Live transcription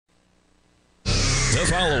The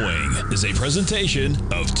following is a presentation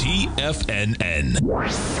of TFNN.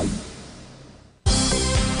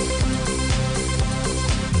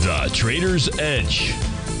 The Trader's Edge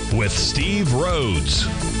with Steve Rhodes.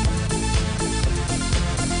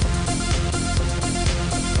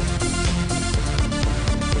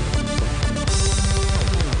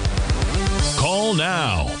 Call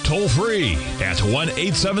now, toll free at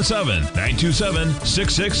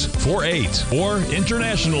 1-877-927-6648 or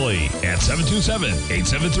internationally at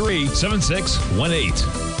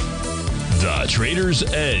 727-873-7618. The Trader's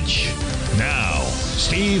Edge. Now,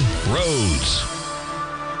 Steve Rhodes.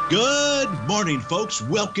 Good morning, folks.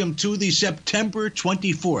 Welcome to the September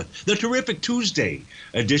 24th, the terrific Tuesday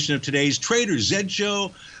edition of today's Trader's Edge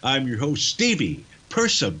Show. I'm your host, Stevie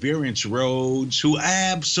Perseverance Rhodes, who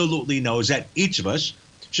absolutely knows that each of us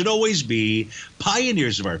should always be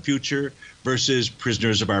pioneers of our future versus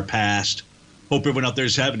prisoners of our past. Hope everyone out there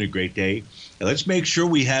is having a great day. And let's make sure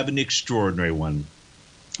we have an extraordinary one.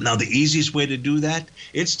 Now, the easiest way to do that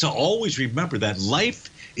is to always remember that life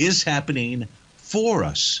is happening for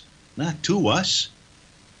us, not to us.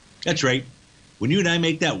 That's right. When you and I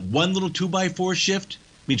make that one little 2x4 shift,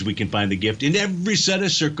 means we can find the gift in every set of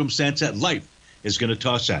circumstance that life is going to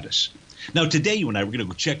toss at us. Now, today, you and I, we're going to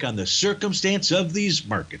go check on the circumstance of these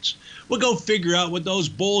markets. We'll go figure out what those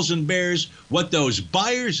bulls and bears, what those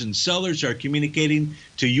buyers and sellers are communicating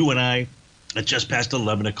to you and I at just past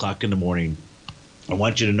 11 o'clock in the morning. I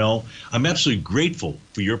want you to know I'm absolutely grateful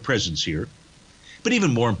for your presence here. But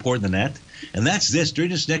even more important than that, and that's this, during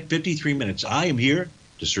this next 53 minutes, I am here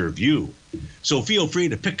to serve you. So feel free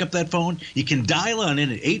to pick up that phone. You can dial on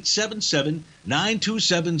in at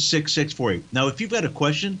 877-927-6648. Now, if you've got a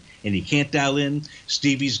question and you can't dial in,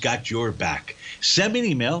 Stevie's got your back. Send me an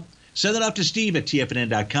email. Send it off to Steve at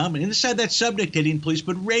TFNN.com. And inside that subject heading, please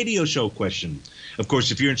put radio show question. Of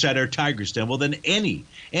course, if you're inside our Tigers Den, well, then any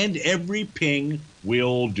and every ping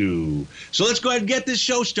will do. So let's go ahead and get this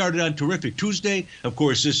show started on Terrific Tuesday. Of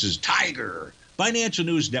course, this is Tiger Financial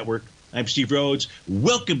News Network. I'm Steve Rhodes.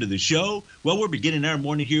 Welcome to the show. Well, we're beginning our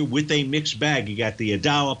morning here with a mixed bag. You got the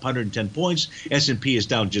Dow up 110 points. S&P is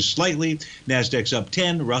down just slightly. NASDAQ's up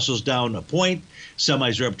 10. Russell's down a point.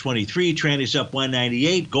 Semis are up 23. Tranny's up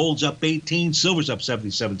 198. Gold's up 18. Silver's up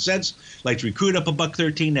 77 cents. Light sweet crude up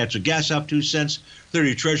 $1.13. Natural gas up 2 cents.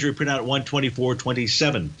 30 Treasury print out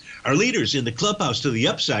 124.27. Our leaders in the clubhouse to the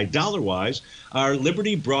upside, dollar-wise, are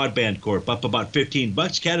Liberty Broadband Corp. up about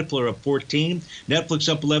 $15. Caterpillar up 14. Netflix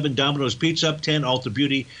up 11. Domino's Pizza up 10. Ulta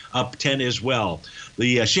Beauty up 10 as well.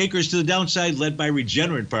 The shakers to the downside, led by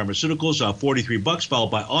Regenerant Pharmaceuticals, off $43,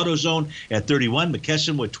 followed by AutoZone at 31.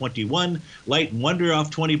 McKesson with 21. Light and Wonder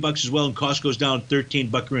off $20 as well, and Costco's down 13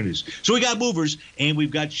 buckaroonies. So we got movers and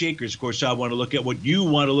we've got shakers. Of course, I want to look at what you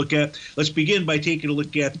want to look at. Let's begin by taking a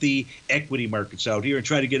look at the equity markets out here and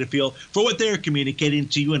try to get a feel for what they're communicating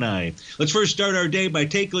to you and I. Let's first start our day by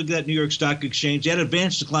taking a look at that New York Stock Exchange, that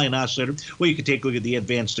advanced decline oscillator. Well, you can take a look at the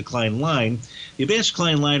advanced decline line. The advanced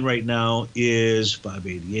decline line right now is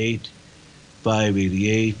 588,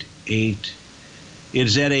 8. It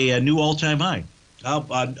is at a new all-time high.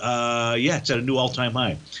 Yeah, it's at a new all-time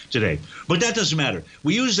high today. But that doesn't matter.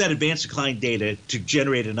 We use that advanced decline data to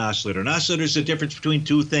generate an oscillator. An oscillator is the difference between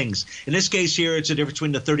two things. In this case here, it's the difference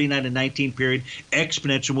between the 39 and 19 period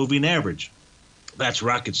exponential moving average. That's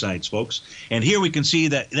rocket science, folks. And here we can see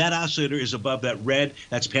that that oscillator is above that red.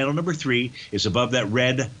 That's panel number 3, is above that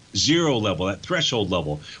red zero level, that threshold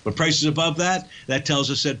level. When price is above that, that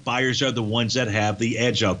tells us that buyers are the ones that have the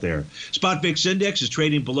edge out there. Spot VIX index is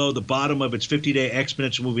trading below the bottom of its 50-day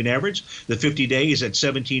exponential moving average. The 50-day is at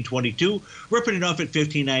 1722. We're putting off at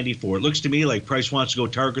 1594. It looks to me like price wants to go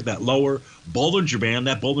target that lower Bollinger Band.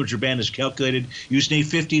 That Bollinger Band is calculated using a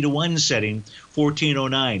 50-to-1 setting,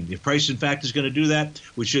 1409. If price, in fact, is going to do that,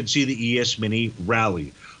 we should see the ES Mini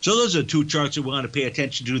rally. So those are the two charts that we want to pay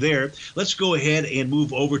attention to there. Let's go ahead and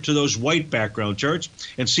move over to those white background charts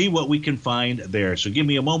and see what we can find there. So give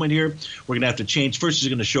me a moment here. We're going to have to change. First is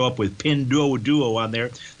going to show up with Pinduoduo on there.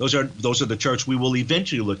 Those are the charts we will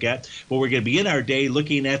eventually look at, but we're going to begin our day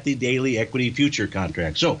looking at the daily equity future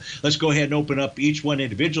contract. So let's go ahead and open up each one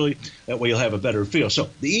individually. That way you'll have a better feel. So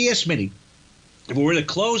the ES Mini, if we were to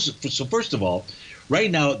close, so first of all, right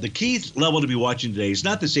now, the key level to be watching today is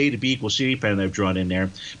not this A to B equals C pattern I've drawn in there,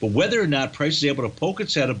 but whether or not price is able to poke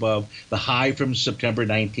its head above the high from September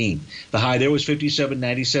 19. The high there was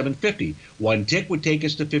 57.9750. One tick would take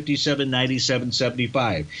us to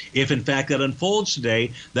 57.9775. If, in fact, that unfolds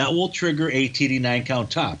today, that will trigger a TD9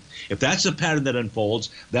 count top. If that's the pattern that unfolds,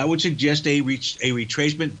 that would suggest a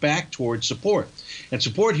retracement back towards support. And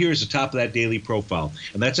support here is the top of that daily profile,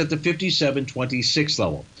 and that's at the 57.26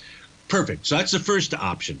 level. Perfect. So that's the first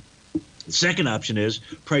option. The second option is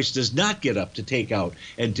price does not get up to take out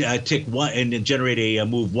and tick one and generate a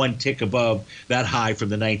move one tick above that high from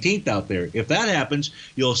the 19th out there. If that happens,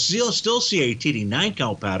 you'll still see a TD9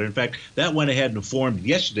 count pattern. In fact, that went ahead and formed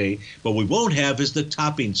yesterday, but we won't have is the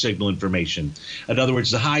topping signal information. In other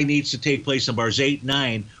words, the high needs to take place on bars 8,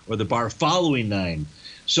 9, or the bar following 9.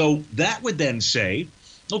 So that would then say,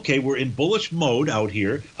 okay, we're in bullish mode out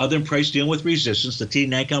here, other than price dealing with resistance, the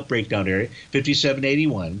TD9 count breakdown area,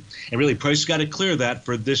 57.81. And really, price got to clear that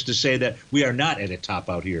for this to say that we are not at a top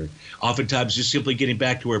out here. Oftentimes, just simply getting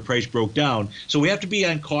back to where price broke down. So we have to be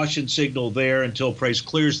on caution signal there until price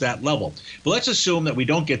clears that level. But let's assume that we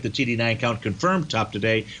don't get the TD9 count confirmed top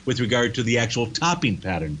today with regard to the actual topping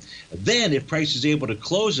pattern. Then, if price is able to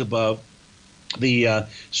close above the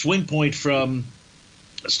swing point from...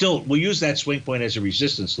 Still, we'll use that swing point as a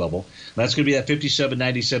resistance level. That's going to be that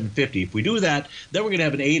 57.9750. If we do that, then we're going to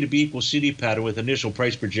have an A to B equals CD pattern with initial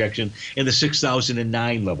price projection in the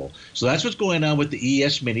 6009 level. So that's what's going on with the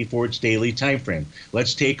ES Mini for its daily time frame.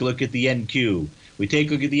 Let's take a look at the NQ. We take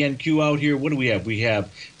a look at the NQ out here. What do we have? We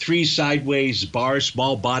have 3 sideways bars,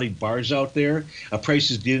 small-bodied bars out there.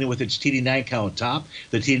 Price is dealing with its TD9 count top.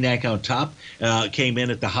 The TD9 count top came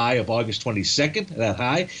in at the high of August 22nd. That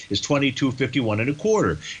high is 22.51 and a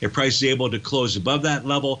quarter. If price is able to close above that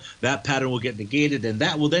level, that pattern will get negated, and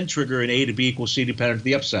that will then trigger an A to B equals CD pattern to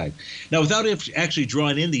the upside. Now, without actually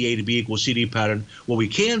drawing in the A to B equals CD pattern, what we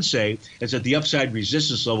can say is that the upside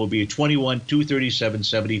resistance level will be at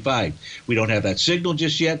 21.237.75. We don't have that signal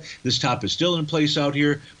just yet. This top is still in place out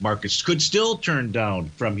here. Markets could still turn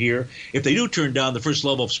down from here. If they do turn down, the first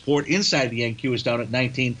level of support inside the NQ is down at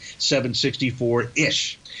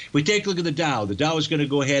 19,764-ish. We take a look at the Dow. The Dow is going to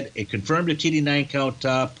go ahead and confirm the TD9 count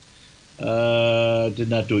top. Did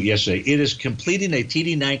not do it yesterday. It is completing a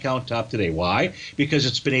TD9 count top today. Why? Because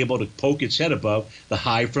it's been able to poke its head above the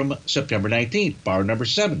high from September 19th, bar number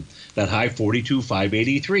 7. That high,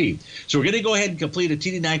 42,583. So we're going to go ahead and complete a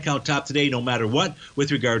TD9 count top today no matter what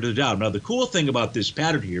with regard to the Dow. Now, the cool thing about this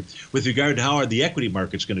pattern here with regard to how are the equity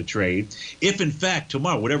market's going to trade, if in fact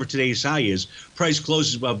tomorrow, whatever today's high is, price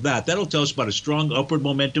closes above that, that'll tell us about a strong upward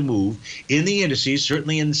momentum move in the indices,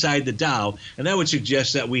 certainly inside the Dow, and that would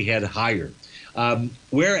suggest that we head higher.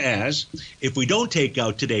 Whereas, if we don't take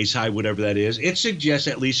out today's high, whatever that is, it suggests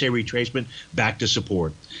at least a retracement back to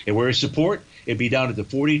support. And where is support? It'd be down at the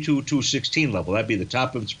 42,216 level. That'd be the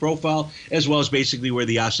top of its profile, as well as basically where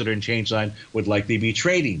the oscillator and change line would likely be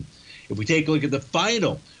trading. If we take a look at the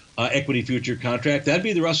final equity future contract, that'd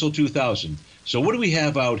be the Russell 2000. So what do we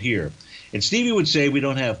have out here? And Stevie would say we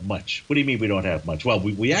don't have much. What do you mean we don't have much? Well,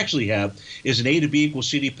 we actually have is an A to B equals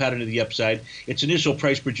CD pattern to the upside. Its initial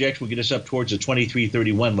price projection will get us up towards the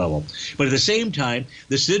 23.31 level. But at the same time,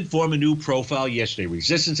 this did form a new profile yesterday.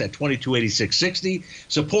 Resistance at 22.8660.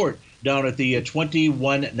 Support down at the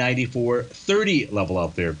 21.9430 level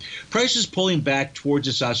out there. Price is pulling back towards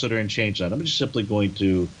its oscillator and change line. I'm just simply going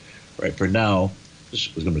to, right for now,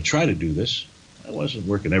 just was going to try to do this. That wasn't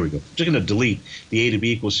working. There we go. I'm just going to delete the A to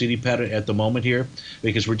B equals CD pattern at the moment here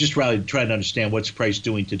because we're just really trying to understand what's price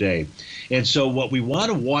doing today. And so what we want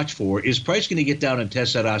to watch for is price going to get down and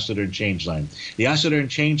test that oscillator and change line. The oscillator and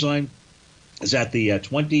change line is at the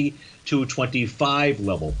 22.25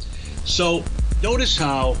 level. So notice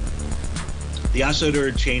how the oscillator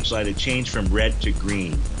and change line had changed from red to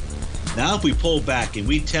green. Now, if we pull back and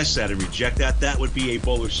we test that and reject that, that would be a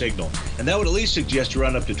bullish signal. And that would at least suggest a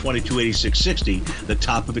run up to 22.8660, the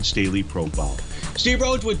top of its daily profile. Steve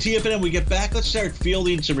Rhodes with TFNN. We get back. Let's start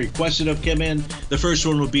fielding some requests that have come in. The first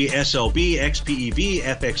one will be SLB, XPEV,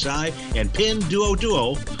 FXI, and PIN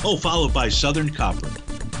Duo, followed by Southern Copper.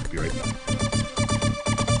 Be right back.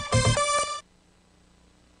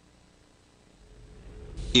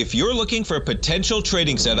 If you're looking for potential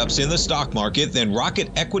trading setups in the stock market, then Rocket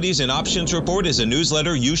Equities and Options Report is a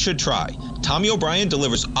newsletter you should try. Tommy O'Brien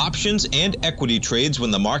delivers options and equity trades when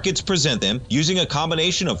the markets present them using a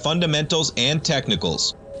combination of fundamentals and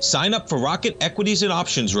technicals. Sign up for Rocket Equities and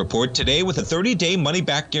Options Report today with a 30-day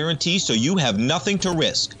money-back guarantee so you have nothing to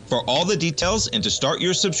risk. For all the details and to start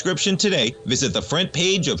your subscription today, visit the front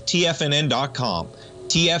page of TFNN.com.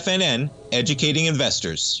 TFNN, educating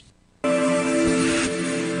investors.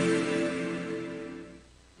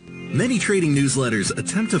 Many trading newsletters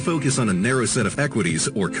attempt to focus on a narrow set of equities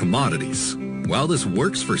or commodities. While this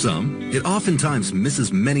works for some, it oftentimes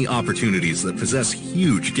misses many opportunities that possess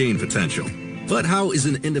huge gain potential. But how is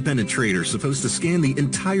an independent trader supposed to scan the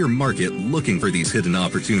entire market looking for these hidden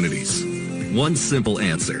opportunities? One simple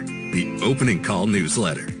answer: the Opening Call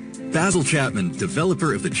newsletter. Basil Chapman,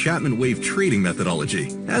 developer of the Chapman Wave trading methodology,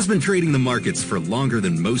 has been trading the markets for longer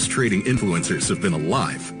than most trading influencers have been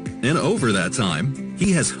alive. And over that time,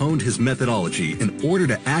 he has honed his methodology in order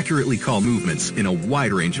to accurately call movements in a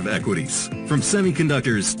wide range of equities, from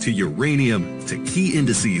semiconductors to uranium to key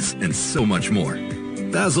indices and so much more.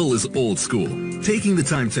 Basil is old school, taking the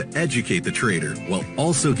time to educate the trader while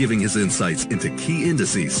also giving his insights into key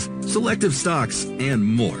indices, selective stocks, and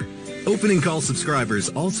more. Opening call subscribers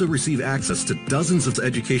also receive access to dozens of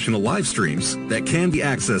educational live streams that can be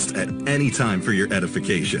accessed at any time for your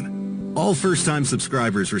edification. All first-time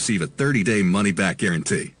subscribers receive a 30-day money-back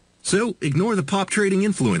guarantee. So ignore the pop trading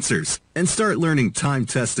influencers and start learning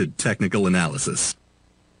time-tested technical analysis.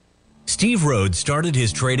 Steve Rhodes started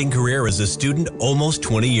his trading career as a student almost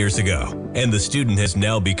 20 years ago, and the student has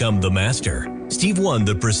now become the master. Steve won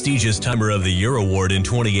the prestigious Timer of the Year award in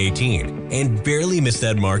 2018 and barely missed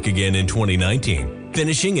that mark again in 2019,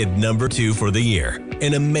 finishing at number 2 for the year.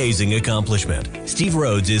 An amazing accomplishment. Steve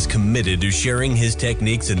Rhodes is committed to sharing his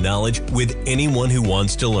techniques and knowledge with anyone who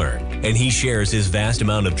wants to learn, and he shares his vast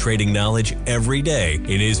amount of trading knowledge every day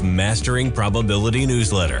in his Mastering Probability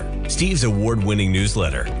newsletter. Steve's award-winning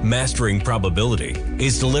newsletter, Mastering Probability,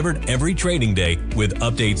 is delivered every trading day with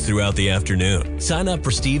updates throughout the afternoon. Sign up for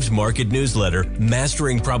Steve's market newsletter,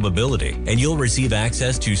 Mastering Probability, and you'll receive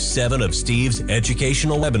access to 7 of Steve's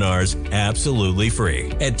educational webinars absolutely free.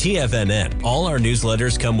 At TFNN, all our newsletters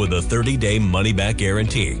come with a 30-day money-back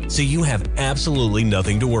guarantee, so you have absolutely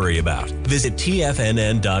nothing to worry about. Visit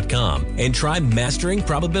TFNN.com and try Mastering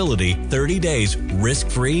Probability 30 days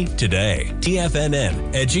risk-free today.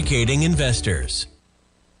 TFNN, educating investors.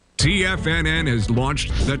 TFNN has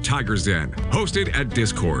launched the Tiger's Den, hosted at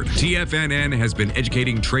Discord. TFNN has been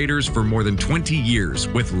educating traders for more than 20 years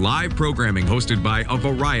with live programming hosted by a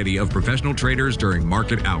variety of professional traders during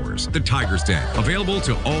market hours. The Tiger's Den, available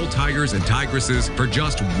to all tigers and tigresses for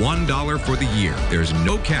just $1 for the year. There's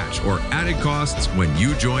no catch or added costs when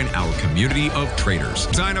you join our community of traders.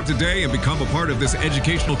 Sign up today and become a part of this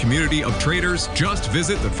educational community of traders. Just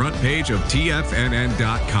visit the front page of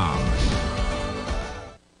TFNN.com.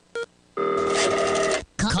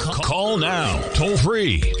 Call now, toll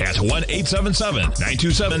free at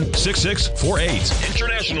 1-877-927-6648.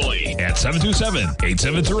 Internationally at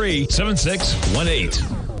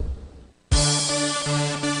 727-873-7618.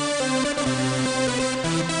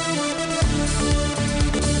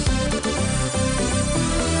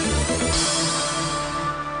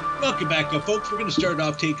 Welcome back, folks. We're going to start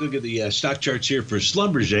off, take a look at the stock charts here for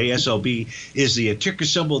Schlumberger. SLB is the ticker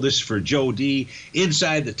symbol. This is for Joe D.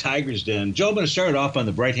 Inside the Tiger's Den. Joe, I'm going to start off on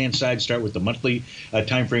the right-hand side, start with the monthly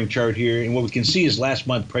time frame chart here. And what we can see is last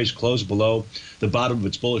month price closed below the bottom of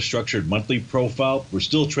its bullish structured monthly profile. We're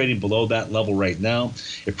still trading below that level right now.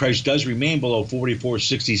 If price does remain below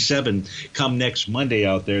 44.67 come next Monday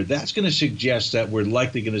out there, that's going to suggest that we're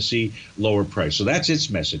likely going to see lower price. So that's its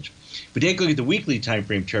message. If we take a look at the weekly time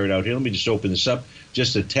frame chart out here, let me just open this up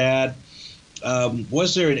just a tad.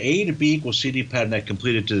 Was there an A to B equals CD pattern that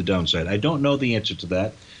completed to the downside? I don't know the answer to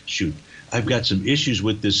that. Shoot, I've got some issues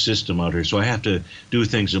with this system out here, so I have to do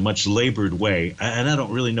things a much labored way. And I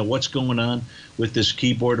don't really know what's going on with this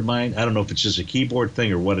keyboard of mine. I don't know if it's just a keyboard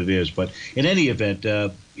thing or what it is. But in any event,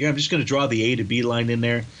 I'm just going to draw the A to B line in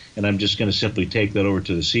there, and I'm just going to simply take that over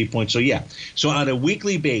to the C point. So, yeah. So on a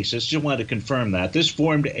weekly basis, just wanted to confirm that. This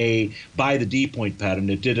formed a buy the D point pattern.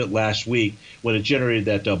 It did it last week when it generated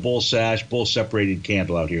that bull sash, bull separated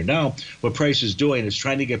candle out here. Now, what price is doing is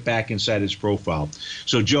trying to get back inside its profile.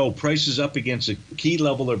 So, Joe, price is up against a key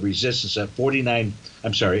level of resistance at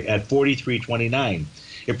 43.29.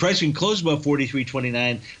 If price can close above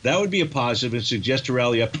 43.29, that would be a positive and suggest a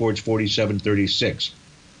rally up towards 47.36.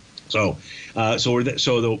 So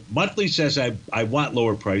the monthly says I want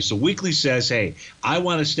lower price. The weekly says, hey, I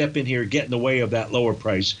want to step in here, get in the way of that lower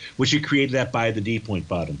price, which it created that by the D point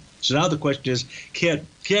bottom. So now the question is, can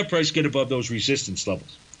price get above those resistance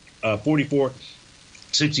levels?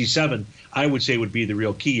 44.67, I would say, would be the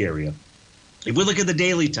real key area. If we look at the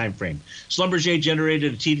daily time frame, Schlumberger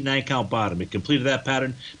generated a TD9 count bottom. It completed that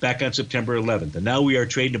pattern back on September 11th. And now we are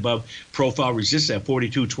trading above profile resistance at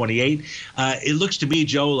 42.28. It looks to me,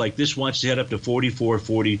 Joe, like this wants to head up to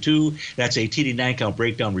 44.42. That's a TD9 count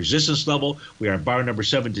breakdown resistance level. We are in bar number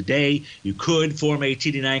 7 today. You could form a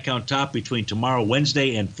TD9 count top between tomorrow,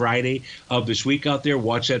 Wednesday, and Friday of this week out there.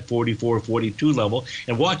 Watch that 44.42 level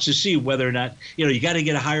and watch to see whether or not, you got to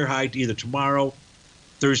get a higher high either tomorrow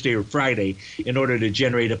Thursday or Friday in order to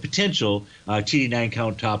generate a potential TD9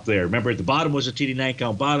 count top there. Remember, at the bottom was a TD9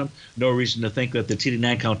 count bottom. No reason to think that the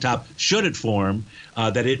TD9 count top, should it form,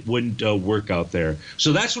 that it wouldn't work out there.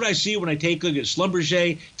 So that's what I see when I take a look at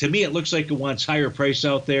Schlumberger. To me, it looks like it wants higher price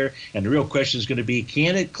out there, and the real question is going to be,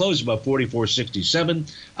 can it close about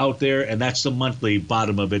 44.67 out there? And that's the monthly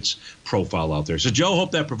bottom of its profile out there. So, Joe,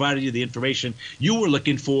 hope that provided you the information you were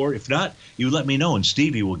looking for. If not, you let me know, and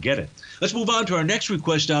Stevie will get it. Let's move on to our next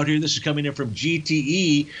request out here. This is coming in from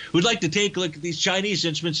GTE, who'd like to take a look at these Chinese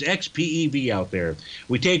instruments, XPEV out there.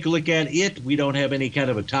 We take a look at it. We don't have any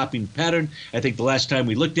kind of a topping pattern. I think the last time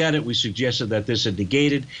we looked at it, we suggested that this had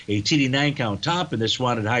negated a TD9 count top, and this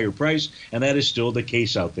wanted higher price, and that is still the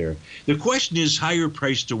case out there. The question is, higher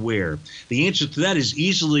price to where? The answer to that is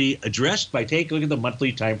easily addressed by taking a look at the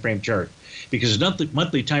monthly time frame chart, because the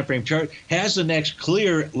monthly time frame chart has the next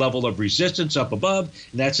clear level of resistance up above,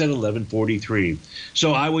 and that's at 1143.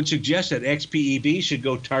 So I would suggest that XPEB should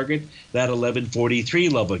go target that 1143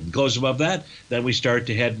 level. If it goes above that, then we start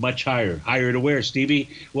to head much higher. Higher to where, Stevie?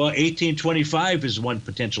 Well, 1825 is one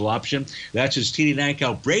potential option. That's its TD9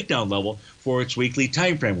 count breakdown level for its weekly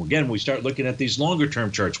time frame. Again, we start looking at these longer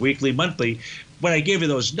term charts, weekly, monthly. When I gave you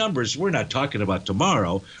those numbers, we're not talking about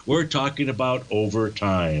tomorrow. We're talking about over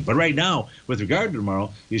time. But right now, with regard to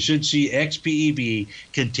tomorrow, you should see XPEB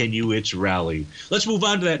continue its rally. Let's move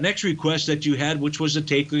on to that next request that you had, which was to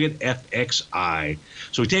take a look at FXI.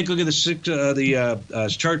 So we take a look at the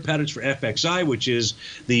chart patterns for FXI, which is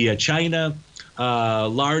the China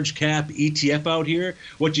large cap ETF out here.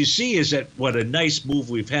 What you see is that what a nice move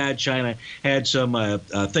we've had. China had some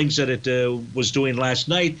things that it was doing last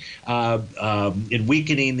night in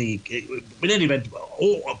weakening in any event,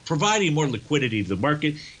 providing more liquidity to the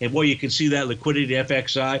market. And you can see that liquidity to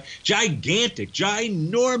FXI, gigantic,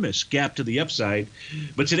 ginormous gap to the upside.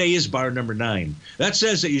 But today is bar number 9. That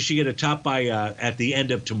says that you should get a top buy at the end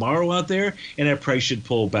of tomorrow out there, and that price should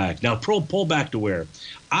pull back. Now, pull back to where?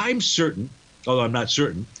 I'm certain, although I'm not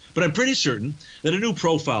certain, but I'm pretty certain that a new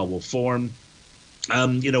profile will form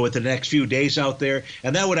with the next few days out there,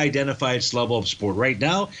 and that would identify its level of support. Right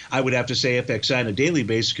now, I would have to say FXI on a daily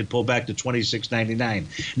basis could pull back to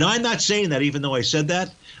 26.99. Now, I'm not saying that, even though I said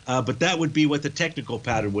that, but that would be what the technical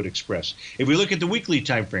pattern would express. If we look at the weekly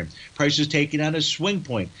time frame, price is taking on a swing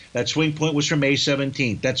point. That swing point was from May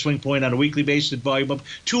 17th. That swing point on a weekly basis, volume of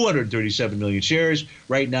 237 million shares.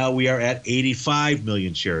 Right now, we are at 85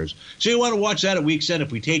 million shares. So you want to watch that at week's end.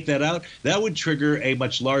 If we take that out, that would trigger a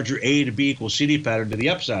much larger A to B equals CD pattern to the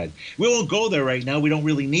upside. We won't go there right now. We don't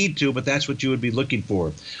really need to, but that's what you would be looking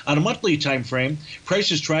for. On a monthly time frame,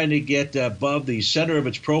 price is trying to get above the center of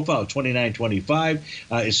its profile, 29.25.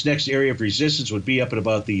 Its next area of resistance would be up at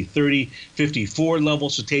about the 30.54 level,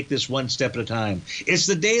 so take this one step at a time. It's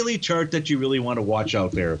the daily chart that you really want to watch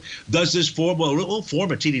out there. Does this form? Well, it will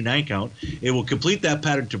form a TD9 count. It will complete that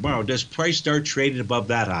pattern tomorrow. Does price start trading above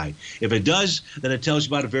that high? If it does, then it tells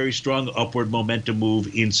you about a very strong upward momentum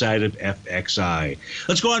move inside of FXI.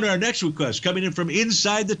 Let's go on to our next request, coming in from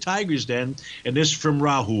inside the Tiger's Den, and this from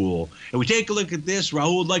Rahul. And we take a look at this.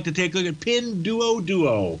 Rahul would like to take a look at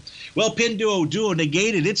Pinduoduo. Well, Pinduoduo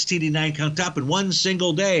negated its TD9 count top in one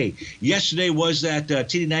single day. Yesterday was that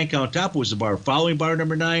TD9 count top was the bar following bar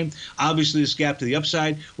number 9. Obviously, this gap to the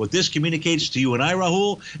upside. What this communicates to you and I,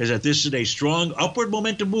 Rahul, is that this is a strong upward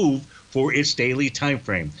momentum move for its daily time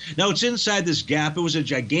frame. Now, it's inside this gap. It was a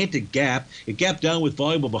gigantic gap. It gapped down with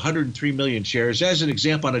volume of 103 million shares. As an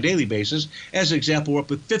example, on a daily basis, as an example, we're up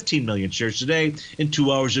with 15 million shares today in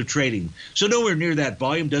 2 hours of trading. So nowhere near that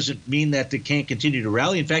volume doesn't mean that it can't continue to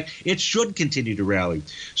rally. In fact, it should continue to rally.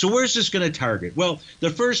 So where's this going to target? Well, the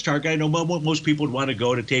first target, I know most people would want to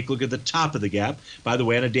go to take a look at the top of the gap. By the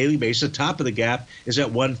way, on a daily basis, the top of the gap is at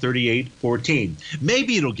 138.14.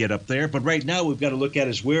 Maybe it'll get up there, but right now we've got to look at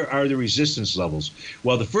is where are the resistance levels.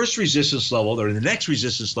 Well, the first resistance level, or the next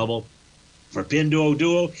resistance level for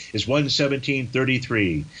Pinduoduo is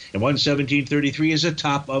 117.33. And 117.33 is the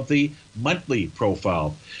top of the monthly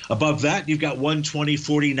profile. Above that, you've got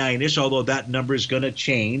 120.49-ish, although that number is going to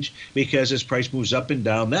change because as price moves up and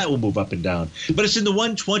down, that will move up and down. But it's in the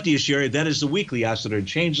 120-ish area. That is the weekly oscillator and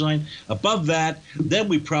change line. Above that, then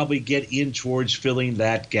we probably get in towards filling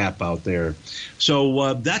that gap out there.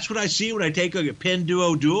 So that's what I see when I take a look at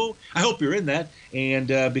Pinduoduo. I hope you're in that,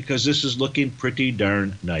 and because this is looking pretty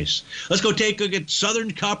darn nice. Let's go take a look at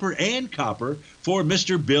Southern Copper and Copper for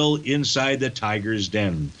Mr. Bill inside the Tiger's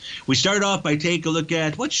Den. We start off by take a look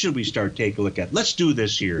at, what should we take a look at? Let's do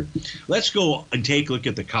this here. Let's go and take a look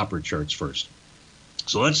at the copper charts first.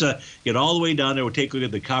 So let's get all the way down there. We'll take a look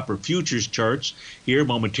at the copper futures charts here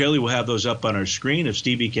momentarily. We'll have those up on our screen if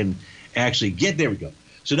Stevie can actually get, there we go.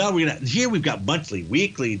 So now we've got monthly,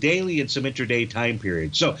 weekly, daily, and some intraday time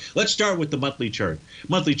periods. So let's start with the monthly chart.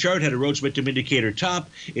 Monthly chart had a Rhodes momentum indicator top.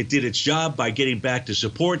 It did its job by getting back to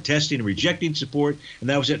support, testing and rejecting support, and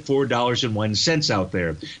that was at $4.01 out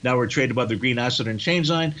there. Now we're trading above the green oscillator and change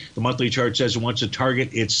line. The monthly chart says it wants to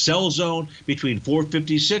target its sell zone between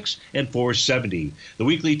 456 and 470. The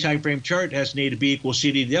weekly time frame chart has an A to B equals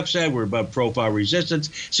C to the upside. We're above profile resistance,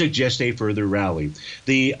 suggests a further rally.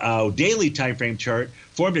 The daily time frame chart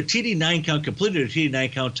formed a TD9 count, completed a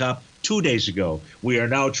TD9 count top 2 days ago. We are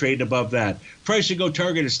now trading above that. Price to go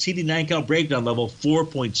target is TD9 count breakdown level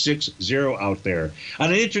 4.60 out there. On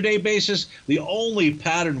an intraday basis, the only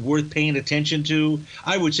pattern worth paying attention to,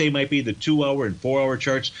 I would say, might be the 2-hour and 4-hour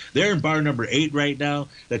charts. They're in bar number 8 right now.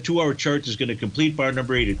 That 2-hour chart is going to complete bar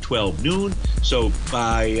number 8 at 12 noon. So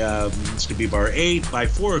by it's going to be bar 8. By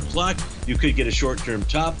 4 o'clock, you could get a short-term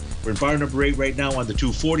top. We're in bar number 8 right now on the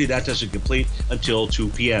 240. That doesn't complete until 2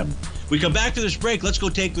 p.m. We come back to this break. Let's go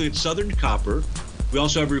take a look at Southern Copper. We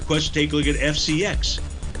also have a request to take a look at FCX.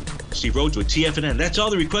 Steve Rhodes with TFNN. That's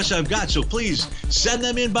all the requests I've got, so please send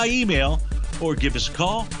them in by email or give us a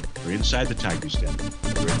call. We're inside the Tiger's Den.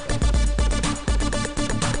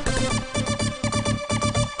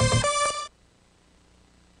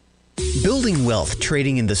 Building wealth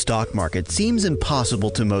trading in the stock market seems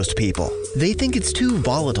impossible to most people. They think it's too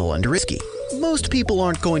volatile and risky. Most people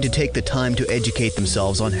aren't going to take the time to educate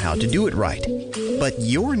themselves on how to do it right. But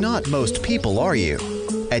you're not most people, are you?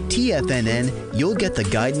 At TFNN, you'll get the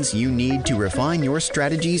guidance you need to refine your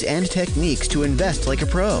strategies and techniques to invest like a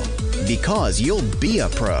pro. Because you'll be a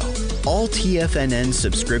pro. All TFNN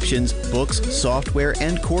subscriptions, books, software,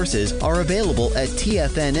 and courses are available at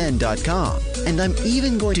TFNN.com. And I'm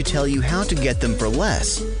even going to tell you how to get them for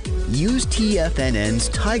less. Use TFNN's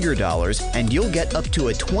Tiger Dollars and you'll get up to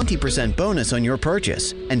a 20% bonus on your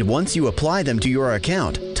purchase. And once you apply them to your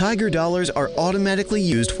account, Tiger Dollars are automatically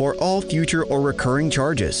used for all future or recurring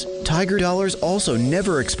charges. Tiger Dollars also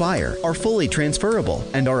never expire, are fully transferable,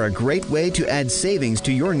 and are a great way to add savings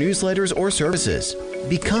to your newsletters or services.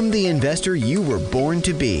 Become the investor you were born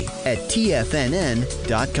to be at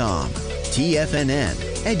TFNN.com.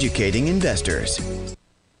 TFNN, educating investors.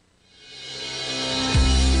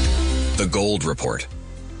 The Gold Report.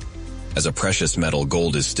 As a precious metal,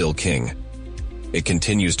 gold is still king. It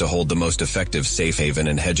continues to hold the most effective safe haven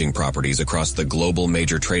and hedging properties across the global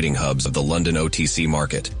major trading hubs of the London OTC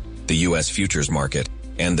market, the U.S. futures market,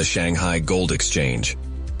 and the Shanghai Gold Exchange.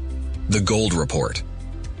 The Gold Report.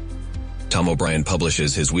 Tom O'Brien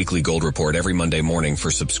publishes his weekly Gold Report every Monday morning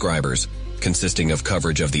for subscribers, consisting of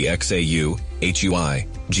coverage of the XAU, HUI,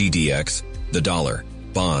 GDX, the dollar,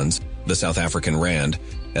 bonds, the South African rand,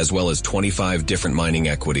 as well as 25 different mining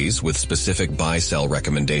equities with specific buy-sell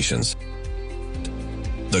recommendations.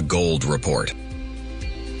 The Gold Report.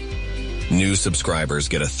 New subscribers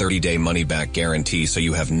get a 30-day money-back guarantee, so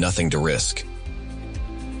you have nothing to risk.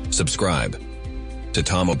 Subscribe to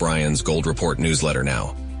Tom O'Brien's Gold Report newsletter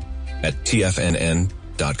now at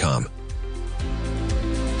TFNN.com.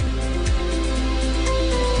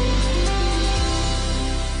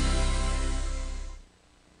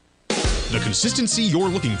 The consistency you're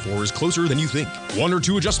looking for is closer than you think. 1 or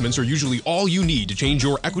 2 adjustments are usually all you need to change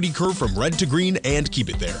your equity curve from red to green and keep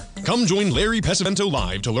it there. Come join Larry Pesavento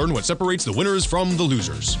live to learn what separates the winners from the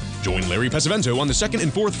losers. Join Larry Pesavento on the 2nd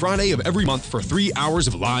and 4th Friday of every month for 3 hours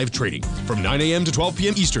of live trading from 9 a.m. to 12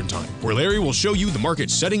 p.m. Eastern Time, where Larry will show you the market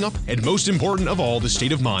setting up and, most important of all, the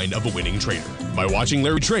state of mind of a winning trader. By watching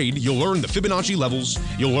Larry trade, you'll learn the Fibonacci levels,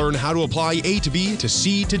 you'll learn how to apply A to B to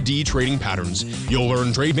C to D trading patterns, you'll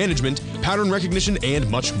learn trade management, pattern recognition, and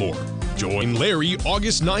much more. Join Larry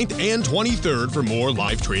August 9th and 23rd for more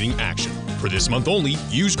live trading action. For this month only,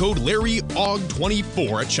 use code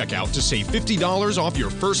LarryAug24 at checkout to save $50 off your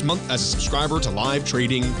first month as a subscriber to Live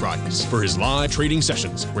Trading Fridays for his live trading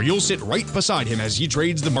sessions, where you'll sit right beside him as he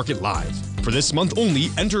trades the market live. For this month only,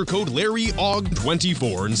 enter code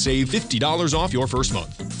LarryAug24 and save $50 off your first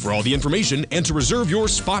month. For all the information and to reserve your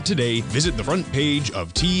spot today, visit the front page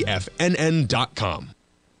of TFNN.com.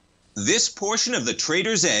 This portion of the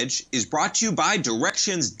Trader's Edge is brought to you by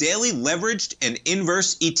Direxion's daily leveraged and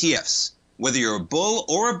inverse ETFs. Whether you're a bull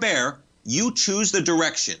or a bear, you choose the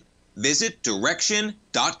direction. Visit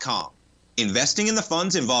Direxion.com. Investing in the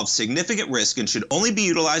funds involves significant risk and should only be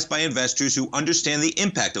utilized by investors who understand the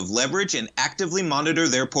impact of leverage and actively monitor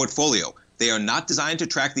their portfolio. They are not designed to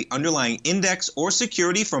track the underlying index or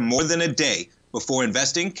security for more than a day. Before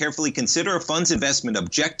investing, carefully consider a fund's investment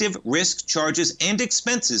objective, risk, charges, and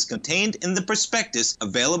expenses contained in the prospectus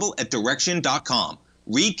available at Direxion.com.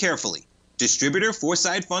 Read carefully. Distributor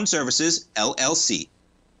Foreside Fund Services, LLC.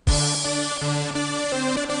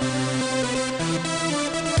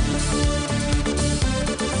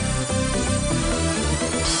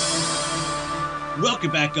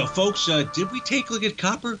 Welcome back, folks. Did we take a look at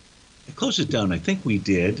copper? I closed it down. I think we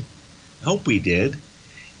did. I hope we did.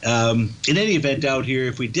 In any event, out here,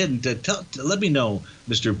 if we didn't, let me know,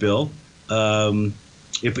 Mr. Bill,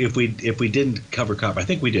 if we didn't cover copper. I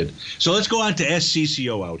think we did. So let's go on to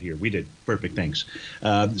SCCO out here. We did. Perfect. Thanks.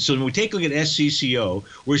 So when we take a look at SCCO,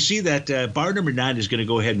 we see that bar number 9 is going to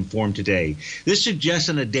go ahead and form today. This suggests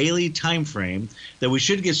on a daily time frame that we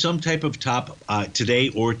should get some type of top today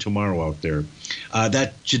or tomorrow out there.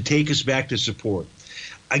 That should take us back to support.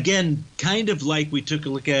 Again, kind of like we took a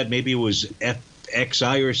look at, maybe it was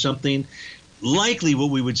FXI or something. Likely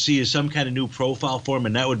what we would see is some kind of new profile form,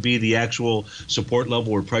 and that would be the actual support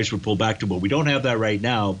level where price would pull back to. But we don't have that right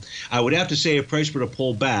now. I would have to say if price were to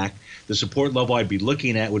pull back, the support level I'd be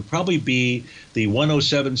looking at would probably be the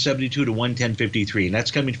 107.72 to 110.53, and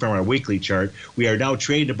that's coming from our weekly chart. We are now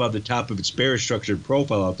trading above the top of its bearish structured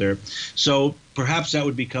profile out there. So perhaps that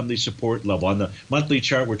would become the support level. On the monthly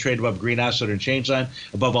chart, we're trading above green oscillator and change line,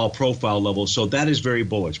 above all profile levels. So that is very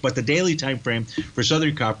bullish. But the daily time frame for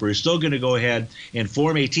Southern Copper is still going to go ahead and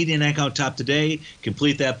form a TD9 count top today,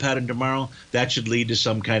 complete that pattern tomorrow. That should lead to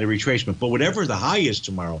some kind of retracement. But whatever the high is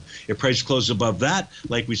tomorrow, if price closes above that,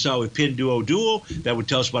 like we saw with Pin Duo, that would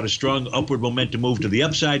tell us about a strong upward momentum move to the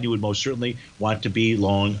upside. You would most certainly want to be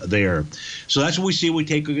long there. So that's what we see. We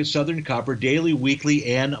take a look at Southern Copper daily, weekly,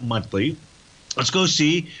 and monthly. Let's go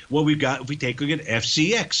see what we've got if we take a look at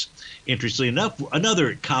FCX. Interestingly enough,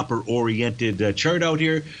 another copper-oriented chart out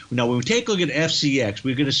here. Now, when we take a look at FCX,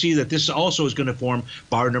 we're going to see that this also is going to form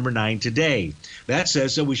bar number 9 today. That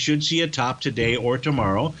says that we should see a top today or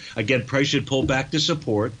tomorrow. Again, price should pull back to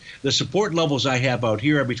support. The support levels I have out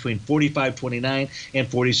here are between 45.29 and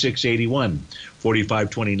 46.81.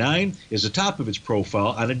 45.29 is the top of its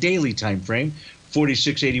profile on a daily time frame.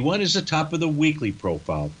 46.81 is the top of the weekly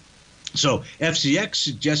profile. So FCX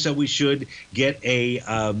suggests that we should get a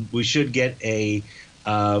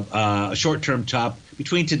short-term top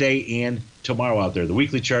between today and tomorrow out there. The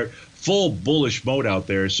weekly chart, full bullish mode out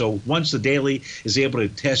there. So once the daily is able to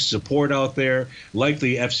test support out there,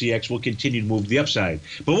 likely FCX will continue to move to the upside.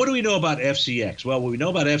 But what do we know about FCX? Well, what we know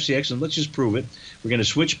about FCX, and let's just prove it. We're going to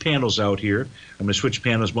switch panels out here. I'm going to switch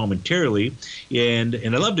panels momentarily. And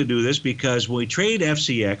I love to do this because when we trade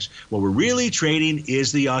FCX, what we're really trading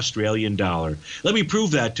is the Australian dollar. Let me prove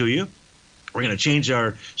that to you. We're going to change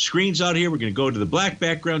our screens out here. We're going to go to the black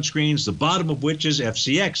background screens, the bottom of which is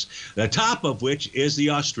FCX, the top of which is the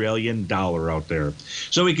Australian dollar out there.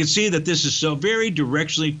 So we can see that this is so very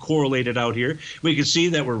directionally correlated out here. We can see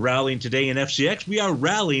that we're rallying today in FCX. We are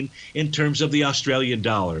rallying in terms of the Australian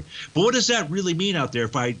dollar. But what does that really mean out there?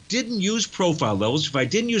 If I didn't use profile levels, if I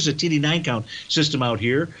didn't use a TD9 count system out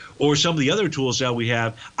here, or some of the other tools that we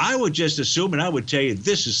have, I would just assume and I would tell you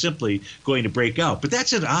this is simply going to break out. But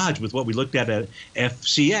that's at odds with what we looked at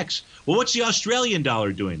FCX. Well, what's the Australian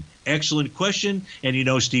dollar doing? Excellent question. And you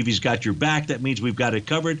know Stevie's got your back. That means we've got it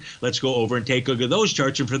covered. Let's go over and take a look at those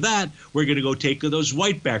charts. And for that, we're going to go take those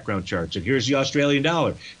white background charts. And here's the Australian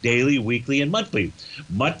dollar, daily, weekly, and monthly.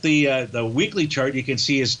 The weekly chart you can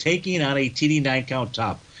see is taking on a TD9 count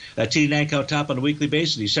top. That TD9 count top on a weekly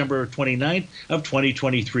basis, December 29th of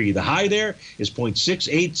 2023. The high there is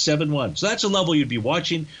 0.6871. So that's a level you'd be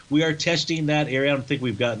watching. We are testing that area. I don't think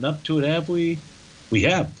we've gotten up to it, have we? We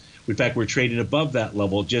have. In fact, we're trading above that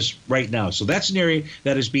level just right now. So that's an area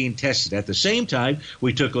that is being tested. At the same time,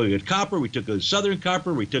 we took a look at copper. We took a look at Southern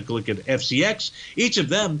Copper. We took a look at FCX. Each of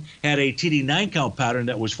them had a TD9 count pattern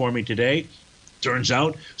that was forming today. Turns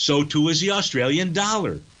out, so too is the Australian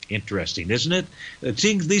dollar. Interesting, isn't it?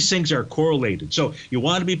 These things are correlated. So you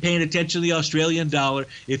want to be paying attention to the Australian dollar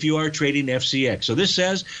if you are trading FCX. So this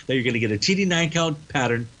says that you're going to get a TD9 count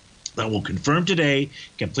pattern that will confirm today,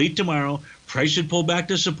 complete tomorrow. Price should pull back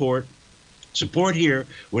to support. Support here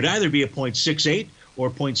would either be a 0.68 or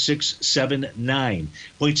 0.679.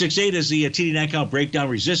 0.68 is the TD9 count breakdown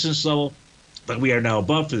resistance level. But we are now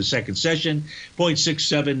above for the second session.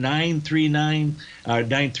 0.67939,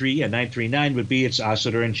 939 would be its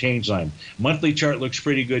oscillator and change line. Monthly chart looks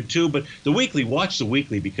pretty good too, but the weekly, watch the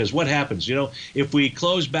weekly, because what happens, if we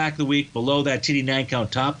close back the week below that TD9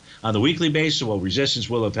 count top on the weekly basis, well, resistance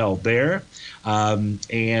will have held there, and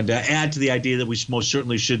add to the idea that we most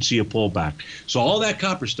certainly should see a pullback. So all that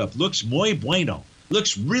copper stuff looks muy bueno.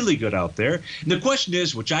 Looks really good out there. And the question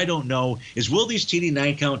is, which I don't know, is will these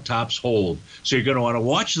TD9 count tops hold? So you're going to want to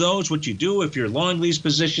watch those. What you do if you're long these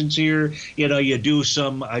positions here, you do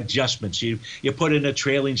some adjustments. You put in a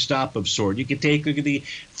trailing stop of sort. You can take a look at the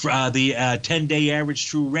 10-day average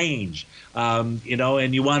true range and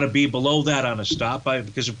you want to be below that on a stop,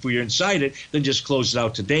 because if you're inside it, then just close it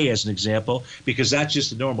out today as an example, because that's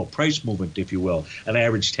just the normal price movement, if you will, an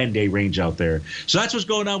average 10-day range out there. So that's what's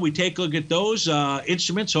going on. We take a look at those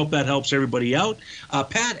instruments. Hope that helps everybody out.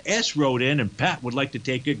 Pat S. wrote in, and Pat would like to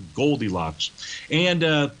take a Goldilocks. And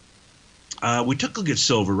we took a look at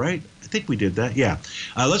silver, right? I think we did that. Yeah.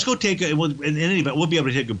 Let's go take in any event, we'll be able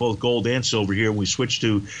to take both gold and silver here when we switch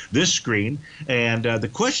to this screen. And the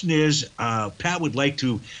question is, Pat would like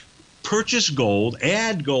to purchase gold,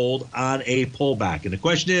 add gold on a pullback. And the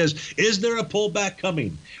question is there a pullback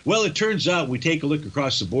coming? Well, it turns out we take a look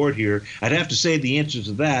across the board here. I'd have to say the answer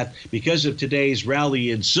to that, because of today's rally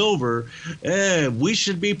in silver, we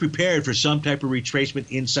should be prepared for some type of retracement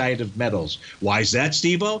inside of metals. Why is that,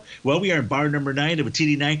 Steve-O? Well, we are in bar number 9 of a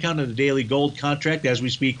TD9 count on the daily gold contract as we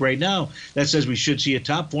speak right now. That says we should see a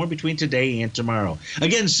top form between today and tomorrow.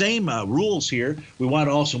 Again, same rules here. We want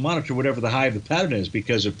to also monitor whatever the high of the pattern is,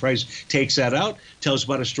 because if price takes that out, tells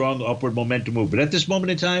about a strong upward momentum move. But at this moment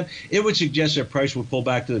in time, it would suggest that price would pull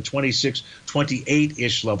back to the 26,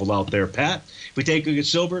 28-ish level out there, Pat. If we take a look at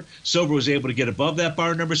silver, silver was able to get above that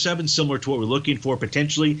bar number 7, similar to what we're looking for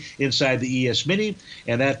potentially inside the ES Mini.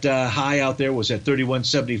 And that high out there was at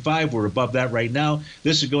 31.75. We're above that right now.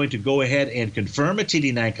 This is going to go ahead and confirm a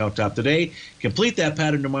TD9 count top today, complete that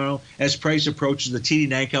pattern tomorrow as price approaches the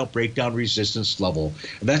TD9 count breakdown resistance level.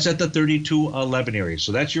 And that's at the 32.11 area.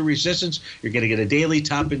 So that's your resistance. You're going to get a daily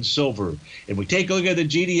top in silver. And we take a look at the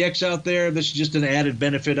GDX out there. This is just an added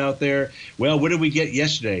benefit out there. Well, what did we get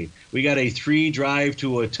yesterday? We got a 3 drive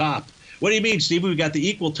to a top. What do you mean, Steve? We've got the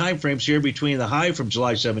equal time frames here between the high from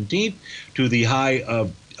July 17th to the high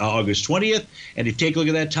of August 20th. And if you take a look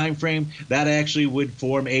at that time frame, that actually would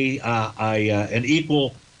form an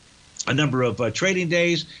equal a number of trading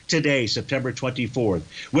days today, September 24th.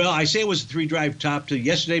 Well, I say it was a 3 drive top to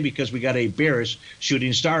yesterday because we got a bearish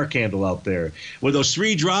shooting star candle out there. With those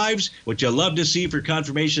 3 drives, what you love to see for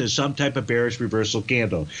confirmation is some type of bearish reversal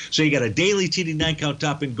candle. So you got a daily TD9 count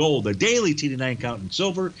top in gold, a daily TD9 count in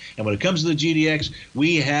silver, and when it comes to the GDX,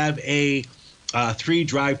 we have a 3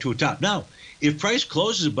 drive to a top. Now, if price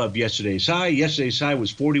closes above yesterday's high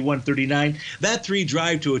was 41.39. That 3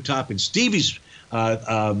 drive to a top in Stevie's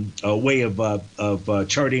way of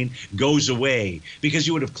charting goes away, because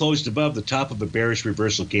you would have closed above the top of a bearish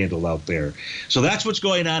reversal candle out there. So that's what's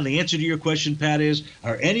going on. The answer to your question, Pat, is,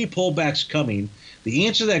 are any pullbacks coming? The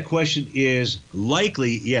answer to that question is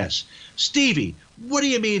likely yes. Stevie, what do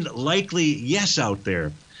you mean likely yes out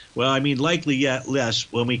there? Well, I mean likely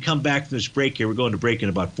less. When we come back from this break here, we're going to break in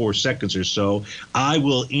about 4 seconds or so. I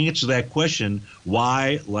will answer that question,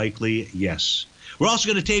 why likely yes. We're also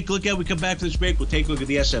going to take a look at, we come back from this break, we'll take a look at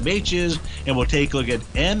the SMHs, and we'll take a look at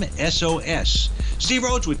MSOS. Steve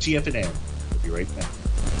Rhodes with TFNN. We'll be right back.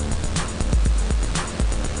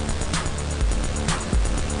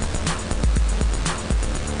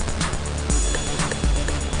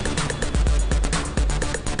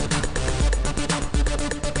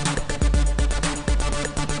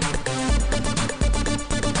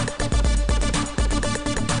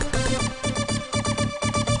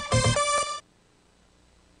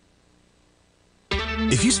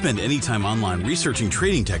 If you spend any time online researching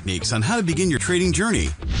trading techniques on how to begin your trading journey,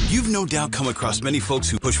 you've no doubt come across many folks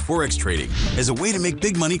who push Forex trading as a way to make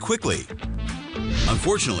big money quickly.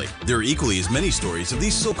 Unfortunately, there are equally as many stories of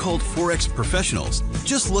these so-called Forex professionals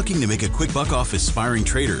just looking to make a quick buck off aspiring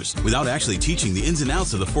traders without actually teaching the ins and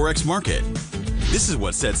outs of the Forex market. This is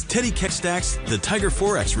what sets Teddy Keckstack's The Tiger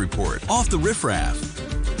Forex Report off the riffraff.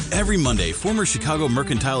 Every Monday, former Chicago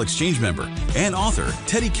Mercantile Exchange member and author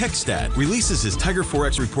Teddy Keckstack releases his Tiger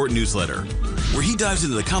Forex Report newsletter, where he dives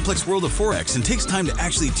into the complex world of Forex and takes time to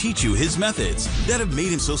actually teach you his methods that have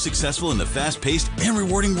made him so successful in the fast-paced and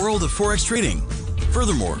rewarding world of Forex trading.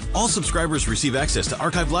 Furthermore, all subscribers receive access to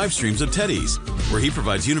archived live streams of Teddy's, where he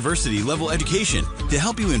provides university-level education to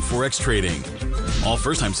help you in Forex trading. All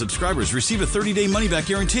first-time subscribers receive a 30-day money-back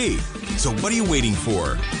guarantee. So what are you waiting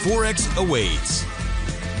for? Forex awaits.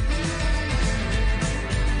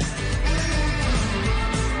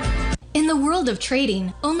 In the world of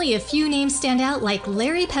trading, only a few names stand out like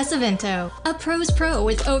Larry Pesavento, a pro's pro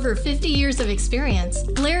with over 50 years of experience.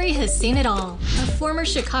 Larry has seen it all. A former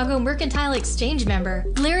Chicago Mercantile Exchange member,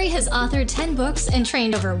 Larry has authored 10 books and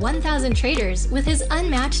trained over 1,000 traders with his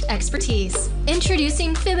unmatched expertise.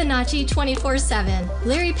 Introducing Fibonacci 24/7,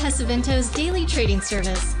 Larry Pesavento's daily trading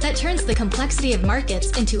service that turns the complexity of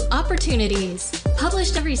markets into opportunities.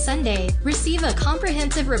 Published every Sunday, receive a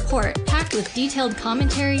comprehensive report packed with detailed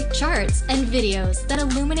commentary, charts, and videos that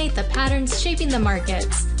illuminate the patterns shaping the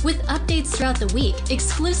markets, with updates throughout the week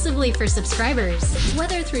exclusively for subscribers.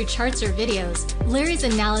 Whether through charts or videos, Larry's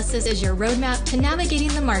analysis is your roadmap to navigating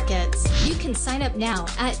the markets. You can sign up now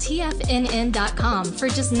at TFNN.com for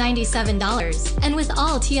just $97. And with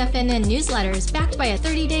all TFNN newsletters backed by a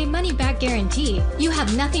 30-day money-back guarantee, you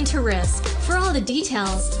have nothing to risk. For all the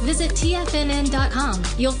details, visit TFNN.com.